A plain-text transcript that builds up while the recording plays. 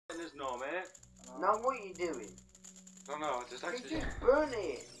There's no, mate. Now what are you doing? No, no, just You actually. just burnt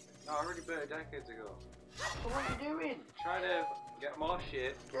it. No, I already burnt it decades ago. So what are you doing? Trying to get more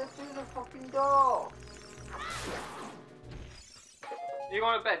shit. Get through the fucking door. You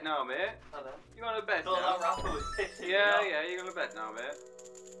going to bed now, mate? Hello. You going to bed No, now? that rapper was pissing me Yeah, off. yeah, you going to bed now, mate?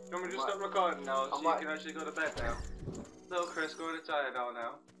 You want me to just stop recording now so you can actually go to bed now? Little Chris going to tired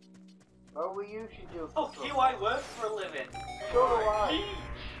now. Oh, well, you should do. Fuck you, I work for a living. So do I.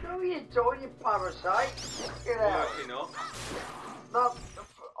 No, you don't, you parasite. Get out. Working up. Now,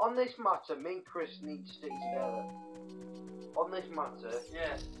 on this matter, me and Chris need to stick together. On this matter,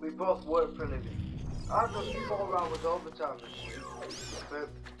 Yeah. we both work for a living. I've done 4 hours overtime this week for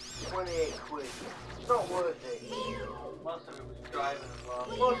 28 quid. It's not worth it. Most of it was driving as well.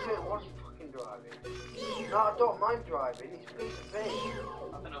 Most of it was fucking driving. No, I don't mind driving, it's a piece of fish.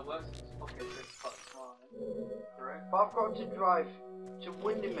 I've been at work since fucking 6 o'clock this morning. Correct? But I've got to drive to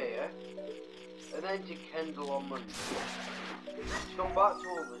Windermere and then to Kendal on Monday. To come back to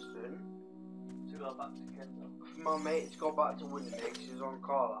Ulverston. To go back to Kendal. For my mate to go back to Windermere because he's on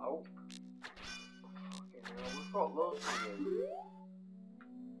call out. Fucking hell, we've got loads to do.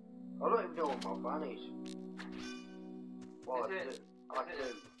 I don't even know what my van is. Well, Is it? I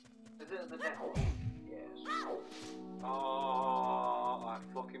do. Is it at the depot? Yes. Oh, I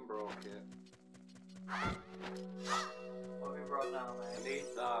fucking broke it. What have you brought now, I mate? need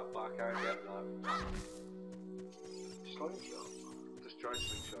that, but I can't get that. Slingshot. Just tried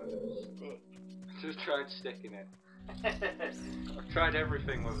slingshot it. Stick. Just tried sticking it. I've tried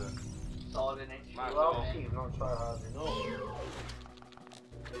everything with it. Sword in it. Might as Well, well. obviously you've not tried hard enough.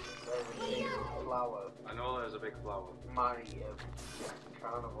 There's a big flower. I know there's a big flower. Marry you.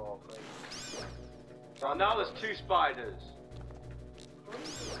 Carnivore thing. Oh, now there's 2 spiders.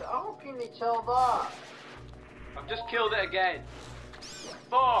 How can you tell that? I've just killed it again.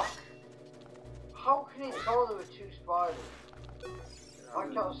 Fuck! How can you tell there were 2 spiders? I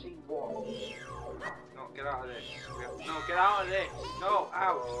can't see one. No, get out of this. No, get out of this. No,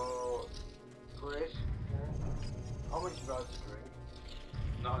 out. Oh, Chris, how much you about to drink?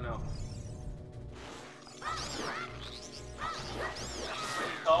 No, no. When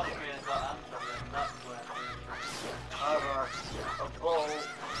you talk to me and got answer, then that's when. I have a bowl, a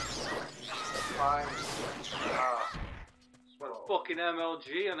pint, Well, fucking MLG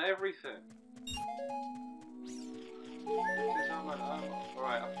and everything.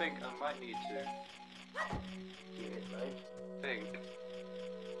 Alright, I think I might need to. give it, right? I think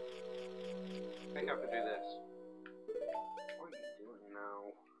I have to do this. What are you doing now?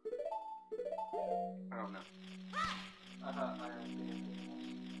 I don't know. I am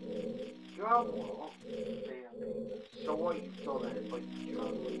You have what? BMP. So what you've done is like you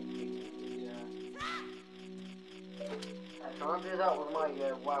have Yeah. Can I do that with my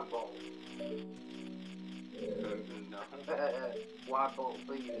white bottle? No. White bottle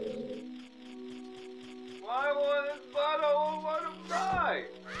please. Why was this bottle? What am I?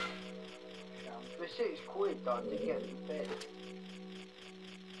 For 6 quid though, to get the bed.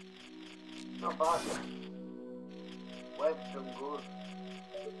 Not bad. Web's done good.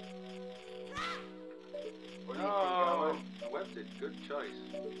 What do you think, Alan? Web did good choice.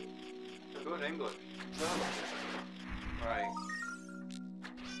 Good English. Right.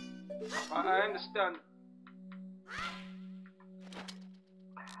 I understand.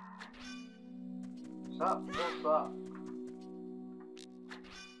 What's that?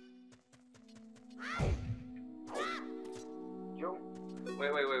 Jump.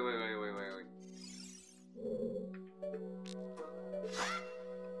 Wait.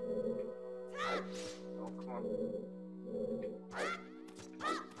 Oh, come on.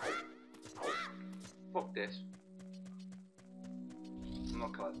 Fuck this. I'm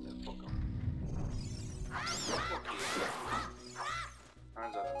not collecting it. Fuck off. Fuck you.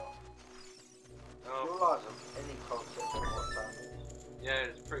 Hands up. You Oh, realise any concept of what time it is? yeah,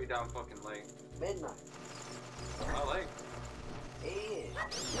 it's pretty damn fucking late. Midnight. Not late. It is.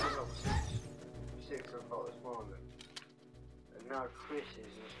 It's up 6 o'clock this morning. And now Chris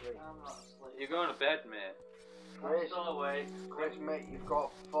is asleep. I'm not asleep. You're going to bed, mate. I'm Chris, still awake. Chris, mate, you've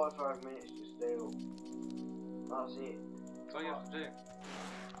got 45 minutes to stay up. That's it. That's all you have to do.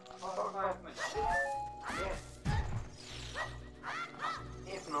 45 minutes. Yeah.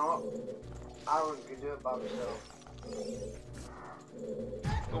 If not, Arran can do it by himself.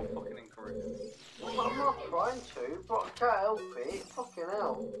 Don't fucking encourage it. I'm not trying to, but I can't help it. Fucking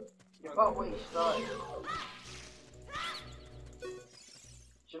hell. You're about where you started.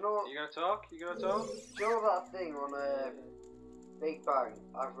 Do you know? You gonna talk? You gonna talk? Do you know that thing on Big Bang?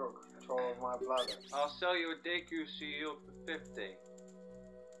 I've got control of my bladder. I'll sell you a Deku CEO for 50.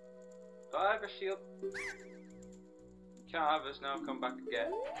 Revive a shield. Can't have us now, come back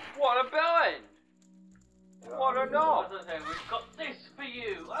again. What a bellend! What a knob! We've got this for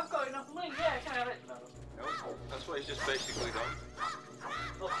you! I've got enough link, yeah, can I have it? No. Nope, that's what he's just basically done.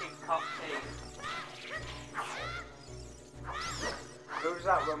 Fucking cockney. Who's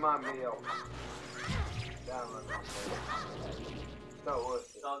that remind me of? Damn, it's not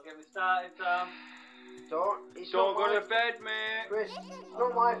worth it. Don't get me started, Sam. Don't go to bed, mate! Chris, it's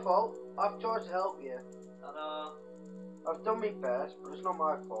not my fault. I've tried to help you. I know. I've done my best, but it's not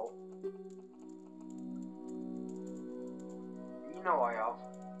my fault. You know I have.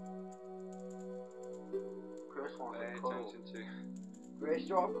 Chris wants a cuddle. Chris, do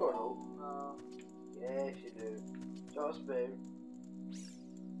you want a cuddle? No. Yes, you do. Do you want a spoon?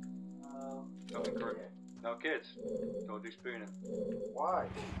 No. Don't be correct. No, kids, don't do spooning. Why?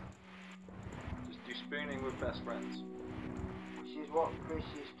 Just do spooning with best friends. Which is what Chris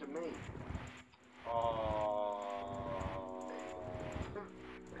is to me. Oh.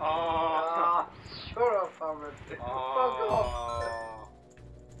 Shut up, Cameron. Fuck off.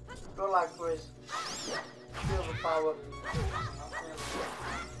 Go like Chris. Feel the power.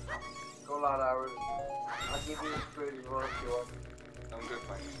 Go like Arran. I'll give you a spoon as well if you want. I'm good,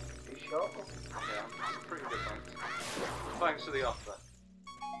 thanks. You sure? Yeah, I'm pretty good, thanks. Thanks for the offer.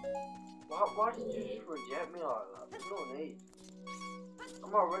 Why did you just reject me like that? There's no need.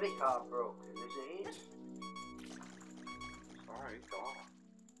 I'm already heartbroken, as it is. Sorry, God.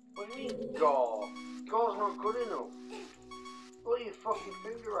 What do you mean, gore? Gore's not good enough. Pull your fucking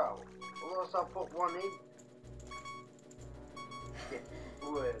finger out. Or else I'll put one in. Yeah,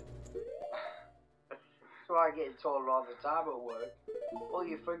 word. That's why I get told all the time at work. Pull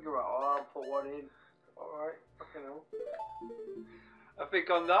your finger out or I'll put one in. Alright, fucking hell. I think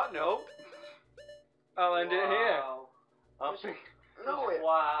on that note, I'll end it here.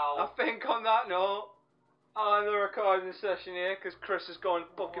 Wow. I think on that note, I'll end the recording session here because Chris is going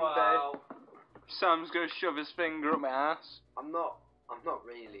fucking bed. Sam's gonna shove his finger up my ass. I'm not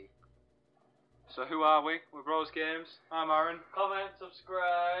really. So who are we? We're BrosGames. I'm Arran. Comment,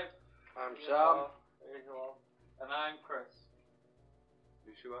 subscribe. I'm Sam. And I'm Chris.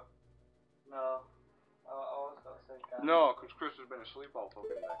 You sure? No. I was gonna say that. No, because Chris has been asleep all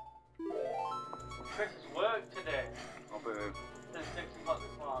fucking day. Chris has worked today. I'll be there. Since 6 o'clock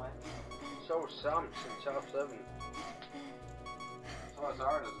this morning. So was Sam since half 7. So that's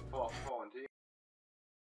Arran as a 4